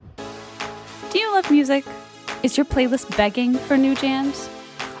Do you love music? Is your playlist begging for new jams?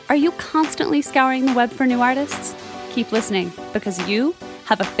 Are you constantly scouring the web for new artists? Keep listening, because you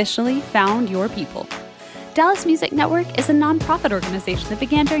have officially found your people. Dallas Music Network is a nonprofit organization that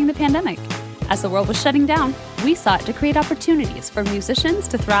began during the pandemic. As the world was shutting down, we sought to create opportunities for musicians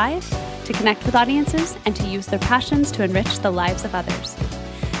to thrive, to connect with audiences, and to use their passions to enrich the lives of others.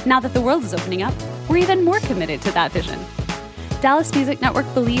 Now that the world is opening up, we're even more committed to that vision. Dallas Music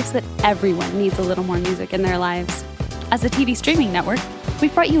Network believes that everyone needs a little more music in their lives. As a TV streaming network,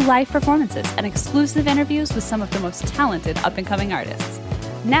 we've brought you live performances and exclusive interviews with some of the most talented up-and-coming artists.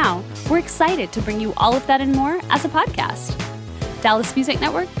 Now, we're excited to bring you all of that and more as a podcast. Dallas Music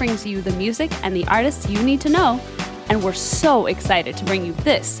Network brings you the music and the artists you need to know, and we're so excited to bring you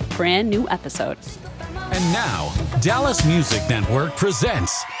this brand new episode. And now, Dallas Music Network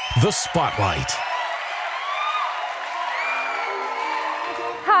presents The Spotlight.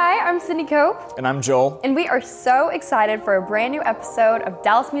 Hi, I'm Sydney Cope. And I'm Joel. And we are so excited for a brand new episode of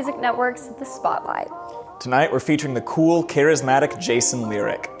Dallas Music Network's The Spotlight. Tonight we're featuring the cool, charismatic Jayson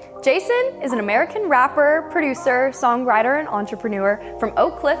Lyric. Jayson is an American rapper, producer, songwriter, and entrepreneur from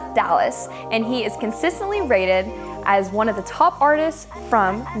Oak Cliff, Dallas, and he is consistently rated as one of the top artists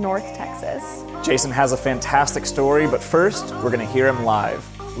from North Texas. Jayson has a fantastic story, but first, we're going to hear him live.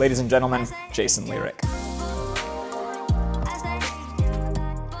 Ladies and gentlemen, Jayson Lyric.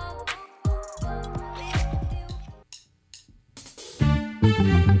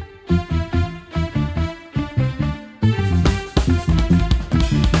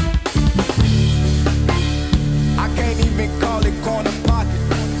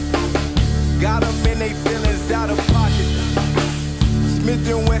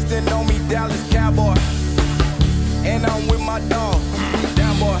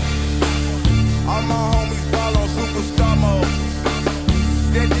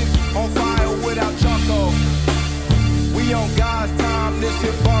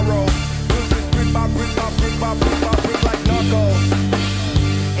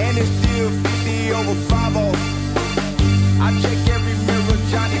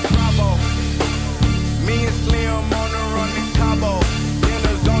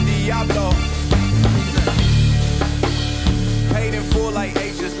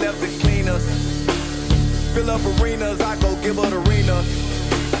 Fill up arenas, I go give her the arena.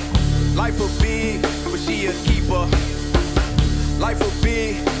 Life a big, but she a keeper. Life a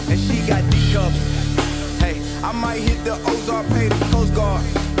big, and she got D cups. Hey, I might hit the Ozark, pay the Coast Guard.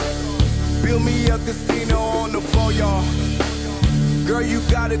 Build me a casino on the boat, Girl, you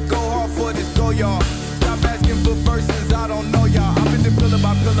gotta go hard for this go, y'all. Stop asking for verses, I don't know, y'all. I've been the pillar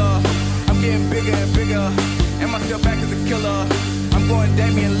by pillar. I'm getting bigger and bigger, and my step back is a killer. I'm going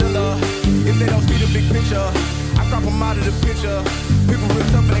Damian Lillard. If they don't see the big picture, I crop them out of the picture. People real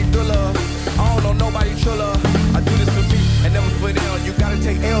tough and they thriller. I don't know nobody triller. I do this for me and never for them. You gotta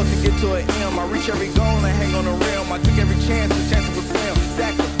take L's to get to an M. I reach every goal and hang on the rim. I took every chance, the chance was slim.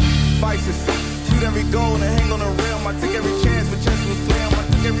 Sacrifices. Shoot every goal and hang on the rim. I took every chance, the chance was slim. I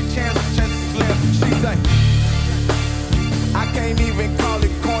took every chance, the chance was slim. She say, I can't even call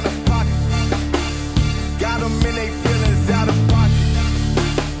it corner pocket. Got them in they feelings out of pocket.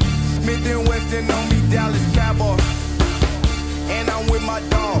 Smith and Weston on me, Dallas Cowboy. And I'm with my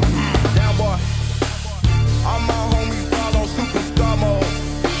dog, down boy. All my homies ball on superstar mode.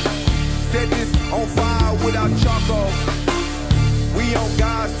 Set this on fire without charcoal. We on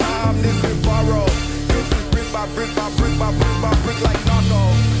God's time, this is borrowed. This is brick by brick by brick by brick by brick like narco.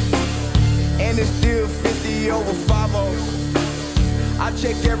 And it's still 50 over 5-0. I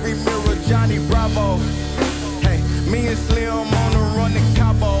check every mirror, Johnny Bravo. Hey, me and Slim on the run in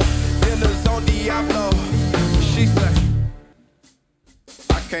Cabo. Dinners on Diablo. She said,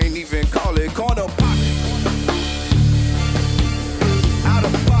 I can't even call it corner pocket. Out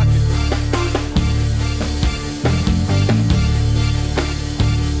of pocket.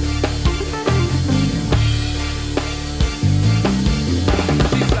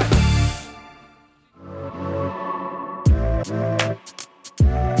 She's like,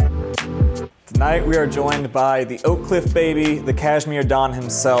 Tonight we are joined by the Oak Cliff baby, the Cashmere Don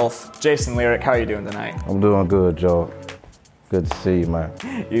himself, Jayson Lyric. How are you doing tonight? I'm doing good, Joe. Good to see you, man.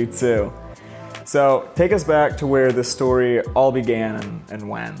 You too. So take us back to where this story all began and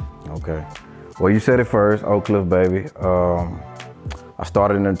when. Okay. Well, you said it first, Oak Cliff baby. I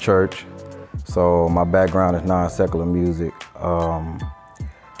started in the church, so my background is non-secular music.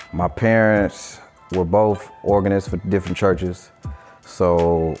 My parents were both organists for different churches,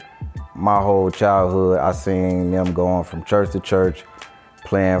 so my whole childhood, I seen them going from church to church,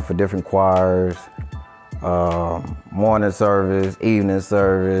 playing for different choirs, morning service, evening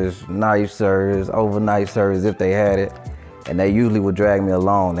service, night service, overnight service if they had it. And they usually would drag me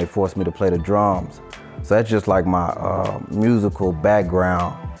along. They forced me to play the drums. So that's just like my musical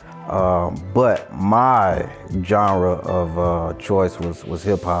background. But my genre of choice was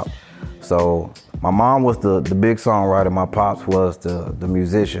hip hop. So my mom was the big songwriter, my pops was the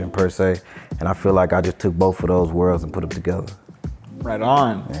musician per se. And I feel like I just took both of those worlds and put them together. Right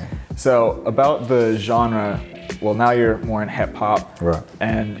on. Yeah. So about the genre, well, now you're more in hip hop. Right.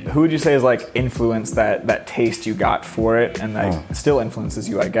 And who would you say is like influenced that taste you got for it and that still influences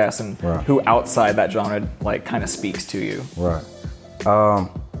you, I guess, and who outside that genre like kind of speaks to you? Right.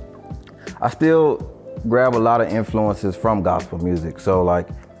 I still grab a lot of influences from gospel music. So like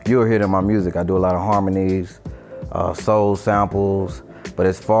you'll hear it in my music, I do a lot of harmonies, soul samples, but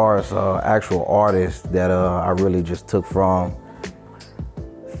as far as actual artists that I really just took from,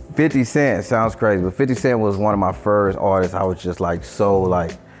 50 Cent sounds crazy, but 50 Cent was one of my first artists. I was just like, so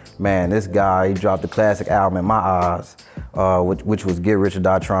like, man, this guy, he dropped a classic album in my eyes, which was Get Rich or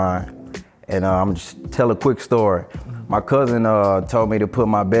Die Trying. And I'm just tell a quick story. My cousin told me to put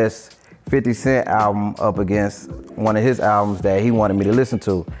my best 50 Cent album up against one of his albums that he wanted me to listen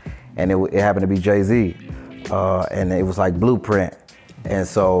to. And it happened to be Jay-Z. And it was like Blueprint. And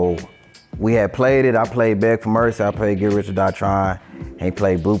so we had played it. I played Beg for Mercy. I played Get Rich or Die Trying. And he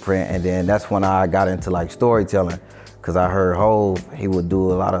played Blueprint. And then that's when I got into like storytelling. Cause I heard Hov, he would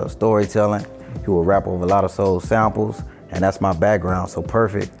do a lot of storytelling. He would rap over a lot of soul samples. And that's my background, so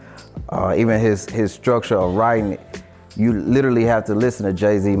perfect. Even his structure of writing, you literally have to listen to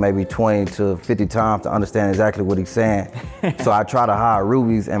Jay-Z maybe 20 to 50 times to understand exactly what he's saying. So I try to hide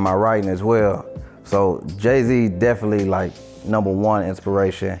rubies in my writing as well. So Jay-Z definitely like #1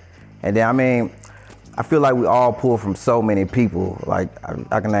 inspiration. And then, I mean, I feel like we all pull from so many people. Like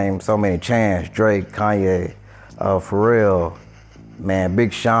I can name so many: Chance, Drake, Kanye, Pharrell, man,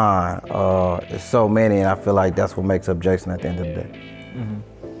 Big Sean. There's so many, and I feel like that's what makes up Jayson at the end of the day. Mm-hmm.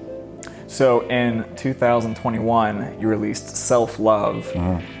 So in 2021, you released Self-Love.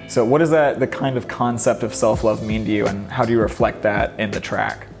 Mm-hmm. So what does the kind of concept of self-love mean to you, and how do you reflect that in the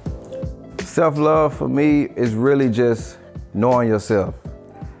track? Self-love for me is really just knowing yourself,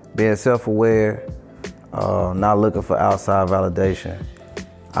 being self-aware, not looking for outside validation.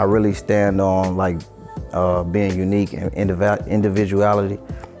 I really stand on like being unique and individuality.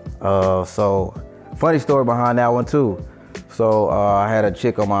 So funny story behind that one too. So I had a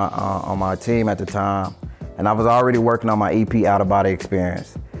chick on my team at the time, and I was already working on my EP, Out of Body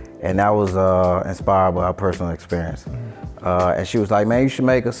Experience, and that was inspired by a personal experience. And she was like, "Man, you should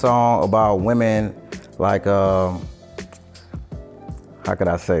make a song about women, like how could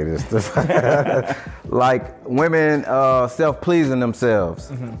I say this? Like women self-pleasing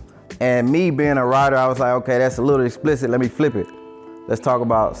themselves." Mm-hmm. And me being a writer, I was like, okay, that's a little explicit. Let me flip it. Let's talk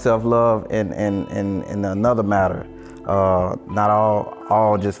about self-love in another matter. Not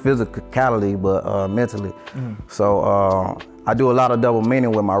all just physicality, but mentally. Mm-hmm. So I do a lot of double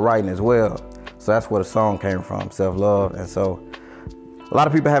meaning with my writing as well. So that's where the song came from, self-love. And so a lot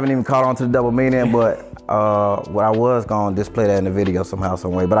of people haven't even caught on to the double meaning, but what I was gonna display that in the video somehow,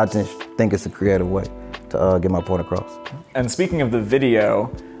 some way. But I just think it's a creative way to get my point across. And speaking of the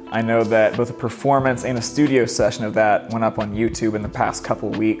video, I know that both a performance and a studio session of that went up on YouTube in the past couple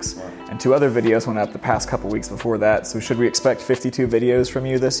weeks, and 2 other videos went up the past couple weeks before that. So should we expect 52 videos from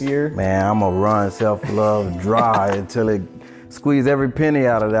you this year? Man, I'm gonna run Self-Love dry until it squeeze every penny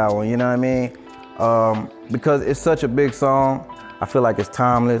out of that one, you know what I mean? Because it's such a big song. I feel like it's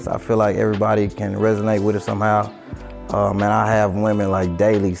timeless. I feel like everybody can resonate with it somehow. Man, I have women like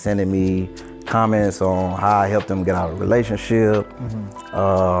daily sending me comments on how I helped them get out of a relationship,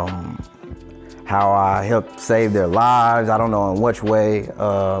 how I helped save their lives. I don't know in which way,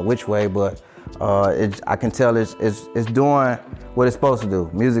 but I can tell it's doing what it's supposed to do.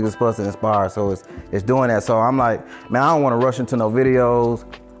 Music is supposed to inspire, so it's doing that. So I'm like, man, I don't want to rush into no videos.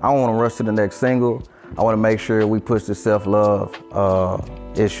 I don't want to rush to the next single. I want to make sure we push the self-love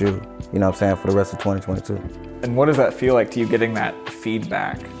issue, you know what I'm saying, for the rest of 2022. And what does that feel like to you, getting that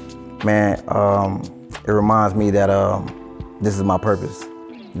feedback? Man, it reminds me that this is my purpose. You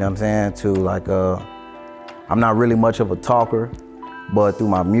know what I'm saying? To like, I'm not really much of a talker, but through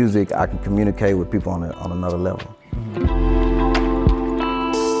my music, I can communicate with people on another level. Mm-hmm.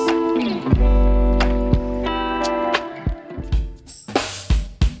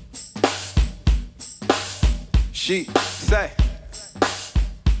 She say.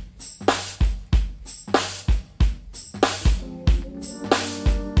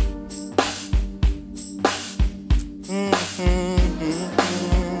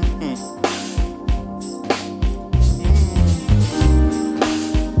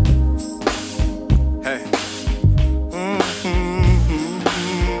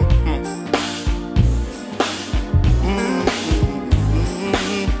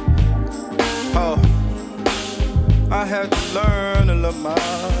 of mine.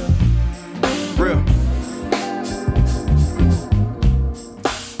 Real.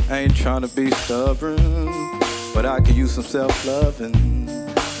 I ain't tryna be stubborn, but I could use some self-loving.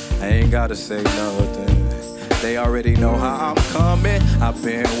 I ain't gotta say nothing. They already know how I'm coming. I've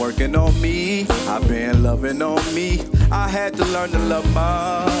been working on me. I've been loving on me. I had to learn to love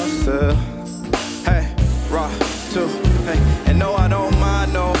myself. Hey, rock too. Hey, and no, I don't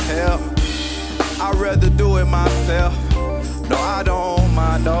mind no help. I'd rather do it myself. No, I don't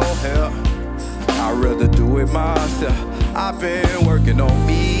mind no help. I'd rather do it myself. I've been working on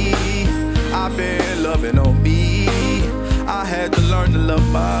me. I've been loving on me. I had to learn to love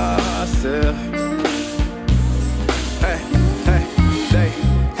myself. Hey, hey, they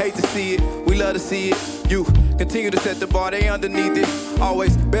hate to see it, we love to see it. You continue to set the bar, they underneath it.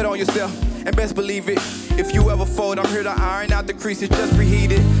 Always bet on yourself and best believe it. If you ever fold, I'm here to iron out the creases, just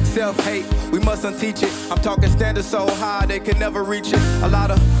reheat it. Self-hate, we must unteach it. I'm talking standards so high, they can never reach it. A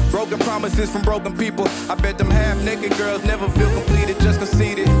lot of broken promises from broken people. I bet them half-naked girls never feel completed, just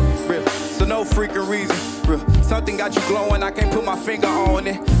conceited. Real. So no freaking reason. Real. Something got you glowing, I can't put my finger on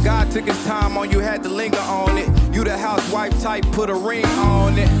it. God took his time on you, had to linger on it. You the housewife type, put a ring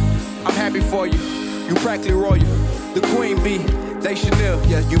on it. I'm happy for you, you practically royal. The queen bee, they Chanel.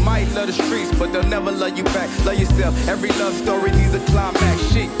 Yeah, you might love the streets, but they'll never love you back. Love yourself, every love story needs a climax.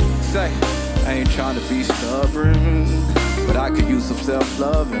 She say, I ain't trying to be stubborn, but I could use some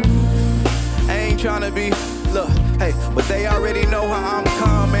self-loving. I ain't trying to be, look, hey, but they already know how I'm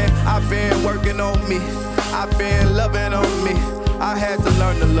coming. I've been working on me, I've been loving on me. I had to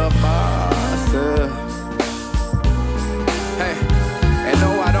learn to love myself. Hey, and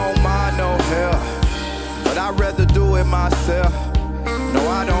no, I don't mind no help, but I'd rather do it myself. No,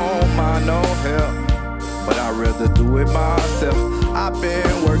 I don't mind no help, but I'd rather do it myself. I've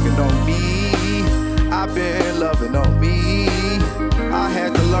been working on me, I've been loving on me. I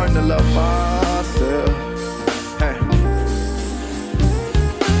had to learn to love myself. Hey,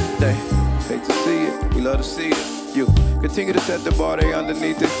 they hate to see it, we love to see it. You continue to set the bar, they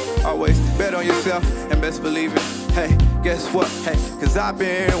underneath it. Always bet on yourself and best believe it. Hey, guess what? Hey, cause I've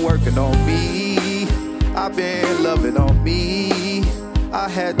been working on me. I've been loving on me. I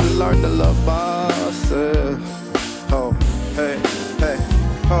had to learn to love myself. Oh, hey, hey,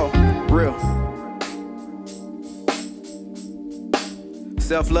 oh, real.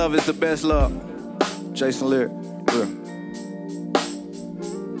 Self-love is the best love. Jayson lyric, real.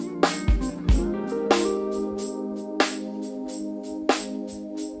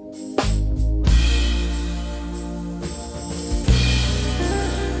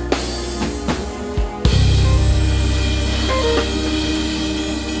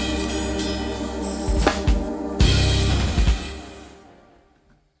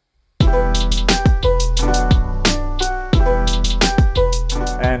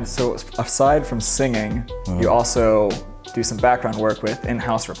 So aside from singing, you also do some background work with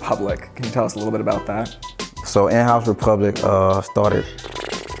In-House Republic. Can you tell us a little bit about that? So In-House Republic started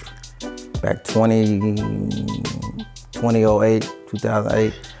back 2008,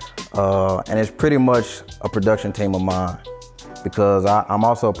 2008. And it's pretty much a production team of mine because I'm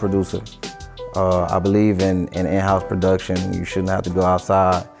also a producer. I believe in in-house production. You shouldn't have to go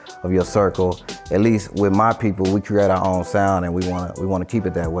outside of your circle. At least with my people, we create our own sound and we want to keep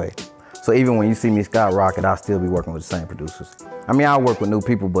it that way. So even when you see me skyrocket, I'll still be working with the same producers. I mean, I work with new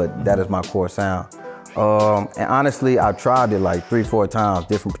people, but that is my core sound. And honestly, I've tried it like 3-4 times,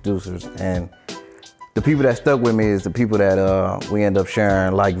 different producers, and the people that stuck with me is the people that we end up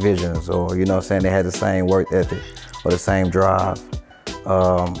sharing like visions, or you know what I'm saying, they had the same work ethic or the same drive.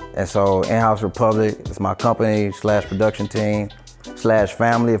 And so In-House Republic is my company / production team /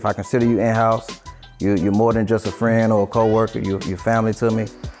 family. If I consider you in-house, you're more than just a friend or a co-worker, you're family to me.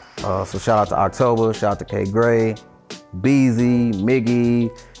 So shout out to October, shout out to K Gray, Beezy, Miggy,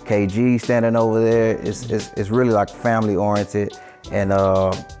 KG standing over there. It's really like family oriented. And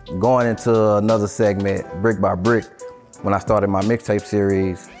going into another segment, Brick by Brick, when I started my mixtape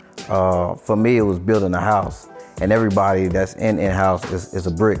series, for me it was building a house. And everybody that's in-house is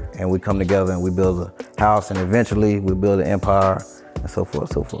a brick, and we come together and we build a house, and eventually we build an empire, and so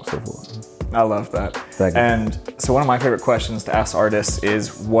forth, so forth, so forth. I love that. Thank you. And so one of my favorite questions to ask artists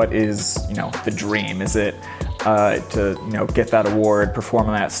is, what is, the dream? Is it to, get that award, perform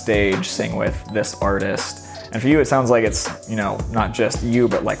on that stage, sing with this artist? And for you, it sounds like it's, not just you,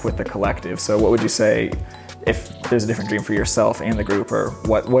 but like with the collective. So what would you say if there's a different dream for yourself and the group, or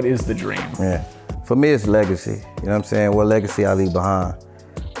what is the dream? Yeah. For me, it's legacy. You know what I'm saying? What legacy I leave behind.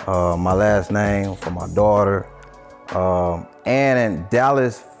 My last name for my daughter. And in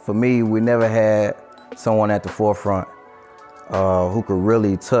Dallas, for me, we never had someone at the forefront who could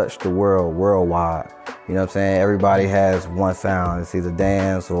really touch the worldwide. You know what I'm saying? Everybody has one sound. It's either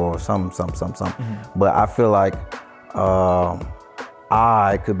dance or something. But I feel like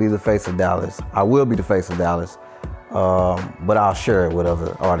I could be the face of Dallas. I will be the face of Dallas, but I'll share it with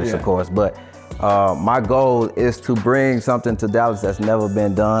other artists, of course. But my goal is to bring something to Dallas that's never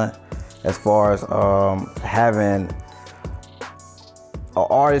been done, as far as having an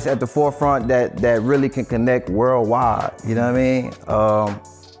artist at the forefront that really can connect worldwide. You know what I mean?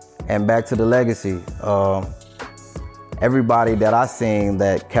 And back to the legacy. Everybody that I seen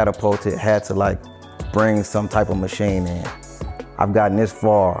that catapulted had to like bring some type of machine in. I've gotten this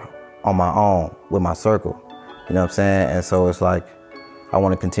far on my own with my circle. You know what I'm saying? And so it's like, I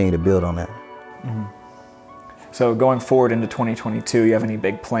want to continue to build on that. Mm-hmm. So going forward into 2022, you have any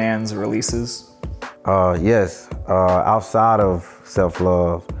big plans or releases? Yes. Outside of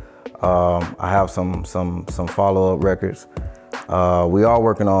Self-Love, I have some follow-up records. We are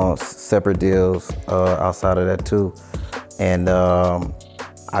working on separate deals outside of that too. And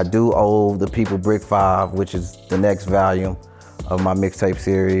I do owe the people Brick 5, which is the next volume of my mixtape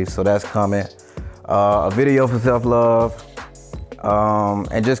series. So that's coming. A video for Self-Love.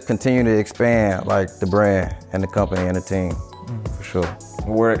 And just continue to expand like the brand and the company and the team, for sure.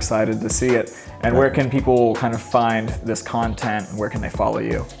 We're excited to see it. And where can people kind of find this content? Where can they follow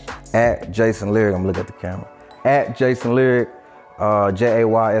you? At Jayson Lyric, I'm looking at the camera. At Jayson Lyric,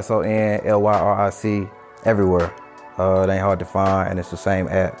 JaysonLyric, everywhere. It ain't hard to find, and it's the same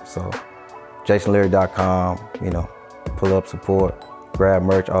app. So JaysonLyric.com, pull up, support, grab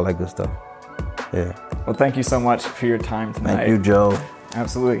merch, all that good stuff. Yeah. Well, thank you so much for your time tonight. Thank you, Joe.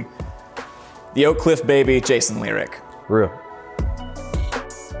 Absolutely. The Oak Cliff baby, Jayson Lyric. Real.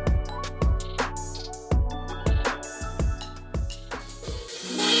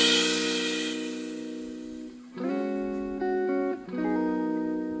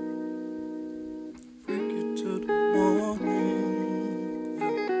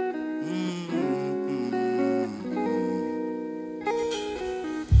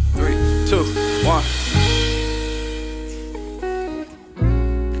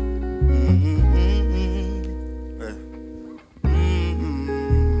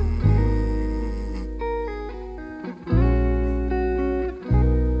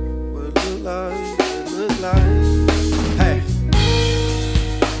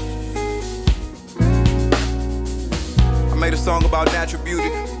 Song about natural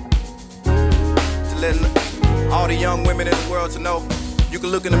beauty, to let all the young women in the world to know you can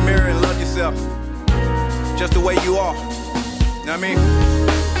look in the mirror and love yourself just the way you are. You know what I mean?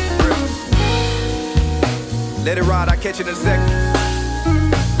 Real. Let it ride, I catch it in a second.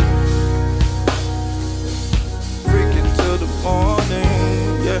 Freaking till the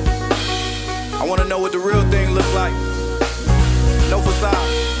morning, yeah. I wanna know what the real thing look like. No facade.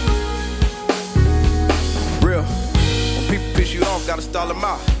 Real. People piss you off, gotta stall them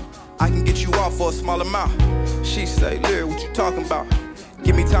out. I can get you off for a small amount. She say, Lyric, what you talking about?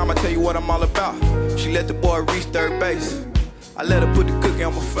 Give me time, I tell you what I'm all about. She let the boy reach third base. I let her put the cookie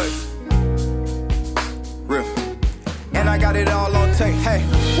on my face. Real. And I got it all on tape. Hey,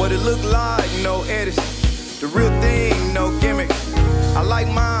 what it look like, no edits. The real thing, no gimmick. I like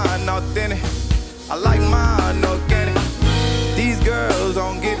mine authentic. I like mine organic. These girls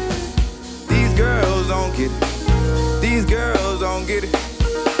don't get it. These girls don't get it. These girls don't get it.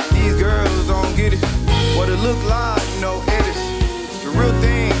 These girls don't get it. What it look like, no edits. The real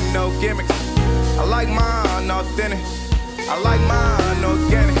thing, no gimmicks. I like mine authentic. I like mine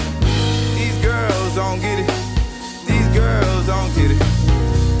organic. These girls don't get it. These girls don't get it.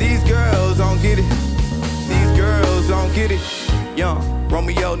 These girls don't get it. These girls don't get it. Young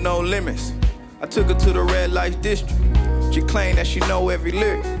Romeo, no limits. I took her to the red light district. She claimed that she know every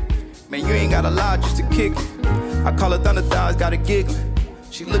lyric. Man, you ain't gotta lie just to kick it. I call her thunder thighs, got her giggling.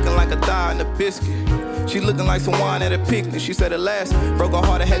 She looking like a thigh in a biscuit. She looking like some wine at a picnic. She said at last, broke her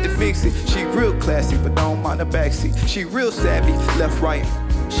heart, I had to fix it. She real classy, but don't mind the backseat. She real savvy, left, right.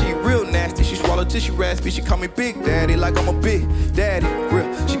 She real nasty, she swallowed till she raspy. She call me Big Daddy, like I'm a big daddy. Real,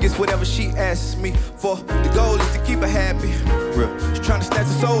 she gets whatever she asks me for. The goal is to keep her happy. Real, she trying to snatch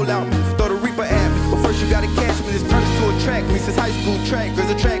her soul out me, throw the reaper at me. But first you gotta catch me, this turns to attract me. Since high school track,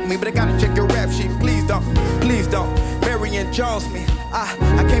 girls attract me, but I gotta check your rap sheet. Please don't, Marion Jones me. I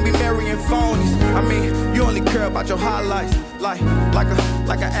can't be marrying phonies. I mean, you only care about your highlights, like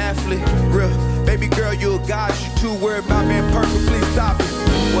an athlete. Real, baby girl, you a goddess. You too worried about being perfect, please stop it.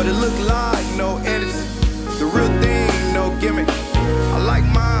 What it look like, no edits. The real thing, no gimmick. I like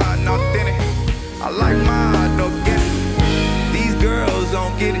mine authentic. I like mine organic. These girls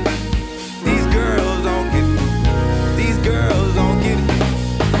don't get it. These girls don't get it. These girls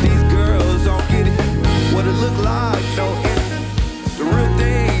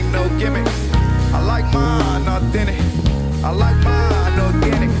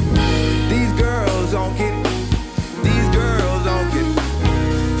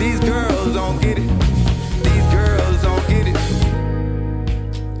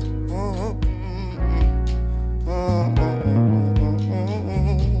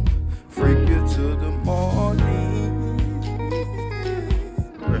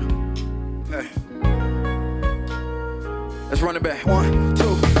Let's run it back. 1, 2,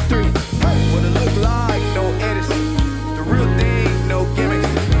 3. What it look like, no edits. The real thing, no gimmicks.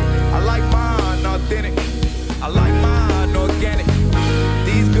 I like mine authentic. I like mine organic.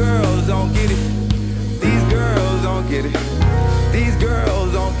 These girls don't get it. These girls don't get it. These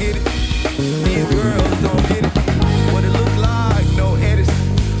girls don't get it. These girls don't get it. What it look like, no edits.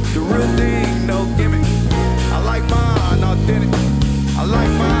 The real thing, no gimmick. I like mine authentic. I like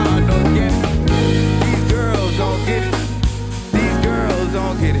mine organic. These girls don't get it. These girls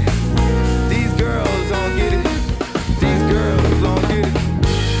don't get it. These girls don't get it. These girls don't get it.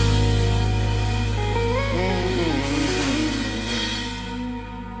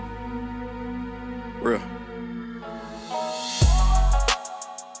 Real.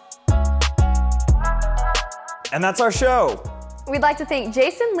 And that's our show. We'd like to thank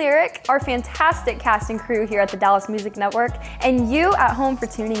Jayson Lyric, our fantastic cast and crew here at the Dallas Music Network, and you at home for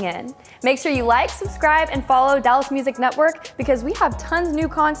tuning in. Make sure you like, subscribe, and follow Dallas Music Network because we have tons of new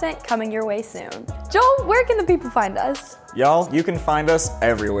content coming your way soon. Joel, where can the people find us? Y'all, you can find us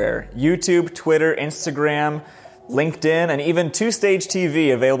everywhere. YouTube, Twitter, Instagram, LinkedIn, and even 2Stage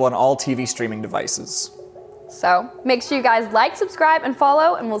TV available on all TV streaming devices. So make sure you guys like, subscribe, and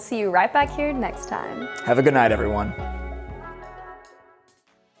follow, and we'll see you right back here next time. Have a good night, everyone.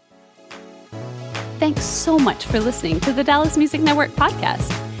 Thanks so much for listening to the Dallas Music Network podcast.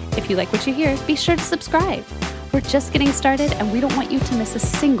 If you like what you hear, be sure to subscribe. We're just getting started and we don't want you to miss a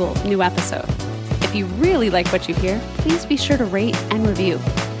single new episode. If you really like what you hear, please be sure to rate and review.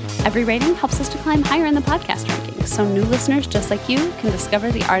 Every rating helps us to climb higher in the podcast rankings, so new listeners just like you can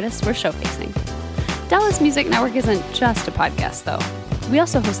discover the artists we're showcasing. Dallas Music Network isn't just a podcast, though. We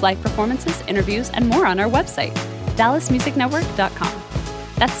also host live performances, interviews, and more on our website, dallasmusicnetwork.com.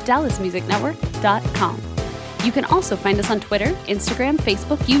 That's dallasmusicnetwork.com. You can also find us on Twitter, Instagram,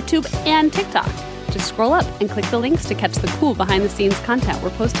 Facebook, YouTube, and TikTok. Just scroll up and click the links to catch the cool behind-the-scenes content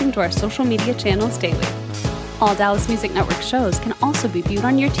we're posting to our social media channels daily. All Dallas Music Network shows can also be viewed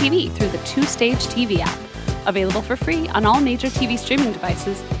on your TV through the 2Stage TV app, available for free on all major TV streaming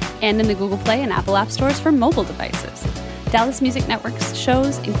devices and in the Google Play and Apple App Stores for mobile devices. Dallas Music Network's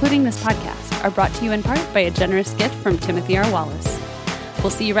shows, including this podcast, are brought to you in part by a generous gift from Timothy R. Wallace. We'll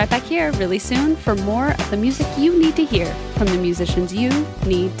see you right back here really soon for more of the music you need to hear from the musicians you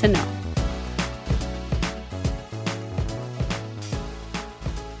need to know.